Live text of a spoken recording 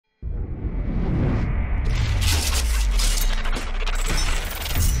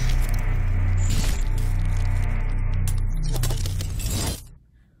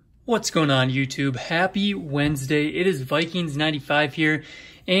What's going on, YouTube? Happy Wednesday. It is Vikings95 here,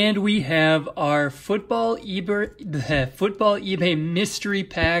 and we have our football eBay mystery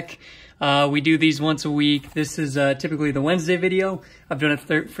pack. We do these once a week. This is typically the Wednesday video. I've done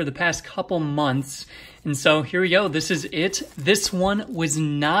it for the past couple months, and so here we go. This is it. This one was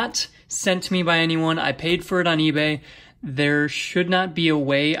not sent to me by anyone. I paid for it on eBay. There should not be a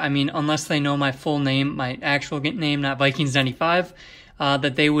way, I mean, unless they know my full name, my actual name, not Vikings95,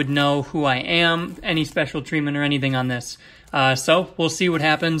 that they would know who I am, any special treatment or anything on this. So we'll see what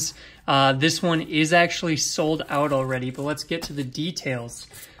happens. This one is actually sold out already, but let's get to the details.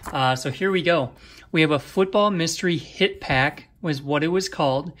 So here we go. We have a football mystery hit pack, was what it was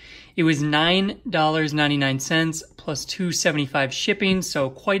called. It was $9.99 plus $2.75 shipping,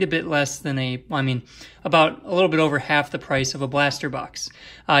 so quite a bit less than about a little bit over half the price of a blaster box.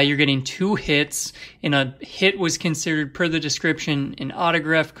 You're getting 2 hits, and a hit was considered, per the description, an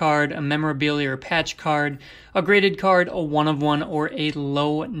autograph card, a memorabilia or patch card, a graded card, a 1-of-1, or a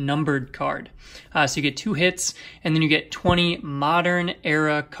low numbered card. So you get 2 hits, and then you get 20 modern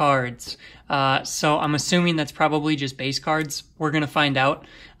era cards. So I'm assuming that's probably just base cards. We're going to find out.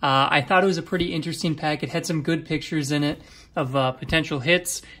 I thought it was a pretty interesting pack. It had some good pictures in it of potential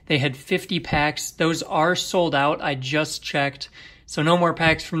hits. They had 50 packs. Those are sold out. I just checked. So no more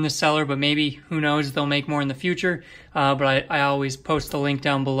packs from the seller, but maybe, who knows, they'll make more in the future. But I always post a link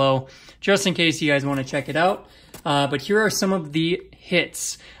down below just in case you guys want to check it out. But here are some of the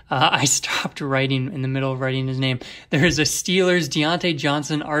hits. I stopped writing in the middle of writing his name. There's a Steelers Deontay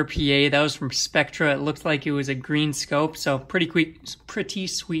Johnson RPA. That was from Spectra. It looked like it was a green scope, so pretty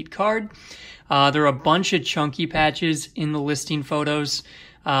sweet card. There are a bunch of chunky patches in the listing photos,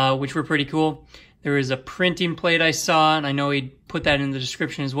 which were pretty cool. There was a printing plate I saw, and I know he put that in the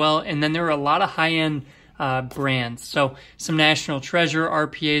description as well. And then there were a lot of high-end brands. So some National Treasure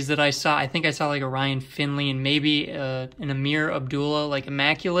RPAs that I saw. I think I saw like a Ryan Finley and maybe an Amir Abdullah, like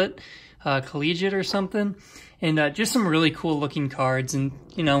Immaculate Collegiate or something. And just some really cool looking cards. And,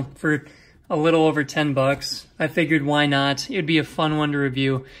 you know, for a little over 10 bucks, I figured why not? It'd be a fun one to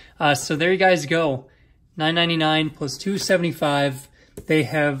review. So there you guys go. $9.99 plus $2.75.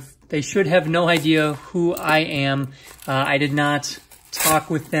 They should have no idea who I am. I did not talk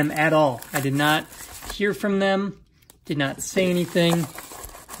with them at all. I did not hear from them, did not say anything.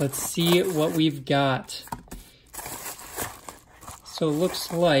 Let's see what we've got. So it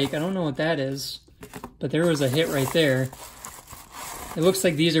looks like, I don't know what that is, but there was a hit right there. It looks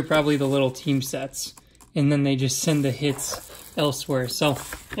like these are probably the little team sets, and then they just send the hits elsewhere. So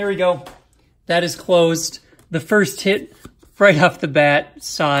there we go. That is closed. The first hit, right off the bat,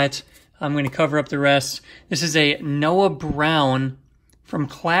 saw it. I'm going to cover up the rest. This is a Noah Brown from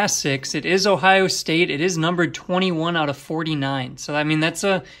Classics. It is Ohio State. It is numbered 21 out of 49. So, I mean,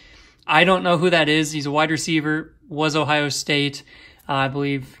 I don't know who that is. He's a wide receiver, was Ohio State. I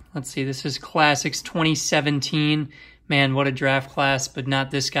believe, let's see, this is Classics 2017. Man, what a draft class, but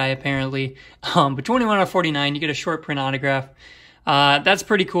not this guy apparently. But 21 out of 49, you get a short print autograph. That's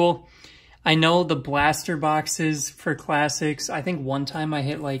pretty cool. I know the blaster boxes for Classics. I think one time I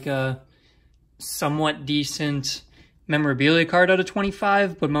hit like a somewhat decent memorabilia card out of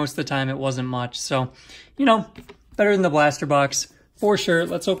 25, but most of the time it wasn't much. So, you know, better than the blaster box for sure.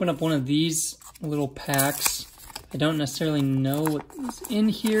 Let's open up one of these little packs. I don't necessarily know what's in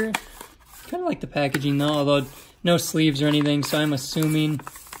here. Kind of like the packaging though, although no sleeves or anything, so I'm assuming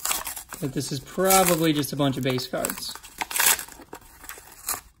that this is probably just a bunch of base cards.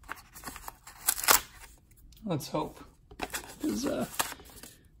 Let's hope.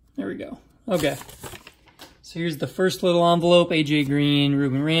 There we go. Okay. So here's the first little envelope. AJ Green,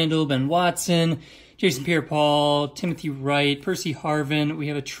 Ruben Randall, Ben Watson, Jason Pierre-Paul, Timothy Wright, Percy Harvin. We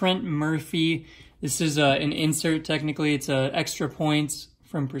have a Trent Murphy. This is an insert, technically. It's extra points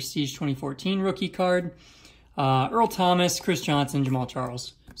from Prestige 2014 rookie card. Earl Thomas, Chris Johnson, Jamal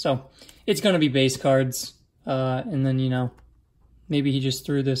Charles. So it's going to be base cards. And then, you know, maybe he just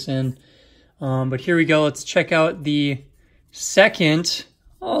threw this in. But here we go. Let's check out the second.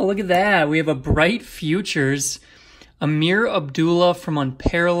 Oh, look at that. We have a Bright Futures, Amir Abdullah from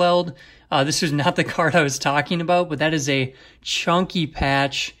Unparalleled. This is not the card I was talking about, but that is a chunky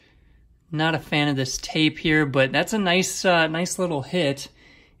patch. Not a fan of this tape here, but that's a nice little hit.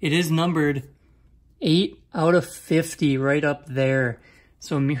 It is numbered 8 out of 50 right up there.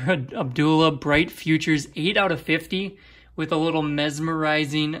 So Amir Abdullah, Bright Futures, 8 out of 50 with a little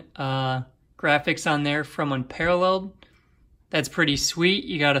mesmerizing graphics on there from Unparalleled. That's pretty sweet.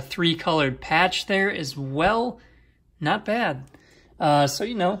 You got a 3-colored patch there as well. Not bad. So,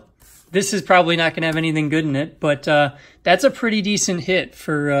 you know, this is probably not going to have anything good in it, but that's a pretty decent hit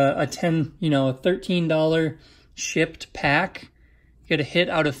for a $13 shipped pack. Get a hit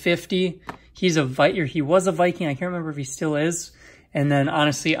out of 50. He was a Viking. I can't remember if he still is. And then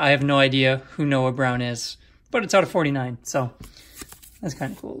honestly, I have no idea who Noah Brown is, but it's out of 49. So that's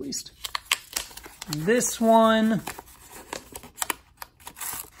kind of cool at least. This one, I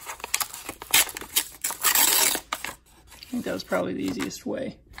think that was probably the easiest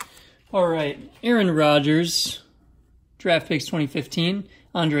way. All right, Aaron Rodgers, draft picks 2015,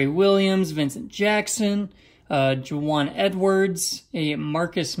 Andre Williams, Vincent Jackson, Juwan Edwards, a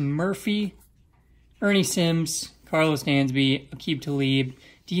Marcus Murphy, Ernie Sims, Carlos Dansby, Aqib Talib,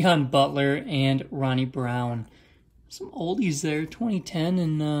 Deion Butler, and Ronnie Brown. Some oldies there, 2010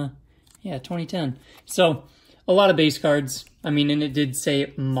 and, yeah, 2010. So, a lot of base cards. I mean, and it did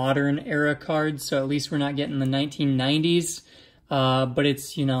say modern era cards, so at least we're not getting the 1990s. But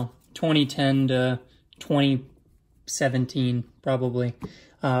it's, 2010 to 2017, probably.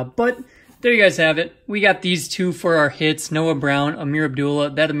 But there you guys have it. We got these two for our hits. Noah Brown, Amir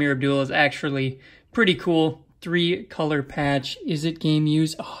Abdullah. That Amir Abdullah is actually pretty cool. 3-color patch. Is it game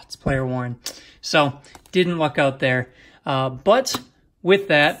used? Oh, it's player worn. So, didn't luck out there. But with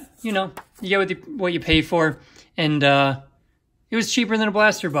that, you get what you pay for. And it was cheaper than a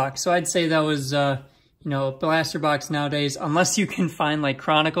blaster box. So I'd say that was, a blaster box nowadays, unless you can find like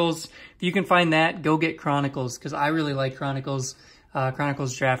Chronicles. If you can find that, go get Chronicles, because I really like Chronicles.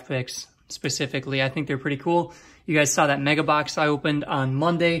 Chronicles draft picks specifically. I think they're pretty cool. You guys saw that mega box I opened on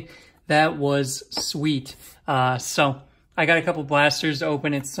Monday. That was sweet. So I got a couple blasters to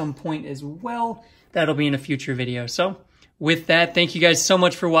open at some point as well. That'll be in a future video. So with that, thank you guys so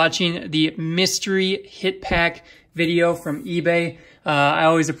much for watching the mystery hit pack video from eBay. I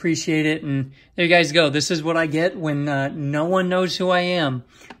always appreciate it. And there you guys go. This is what I get when no one knows who I am.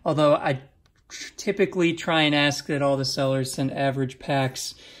 Although I typically try and ask that all the sellers send average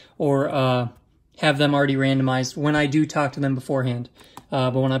packs or have them already randomized when I do talk to them beforehand.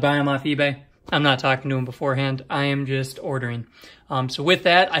 But when I buy them off eBay, I'm not talking to them beforehand. I am just ordering. So with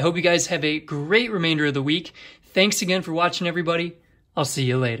that, I hope you guys have a great remainder of the week. Thanks again for watching, everybody. I'll see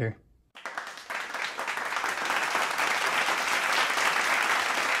you later.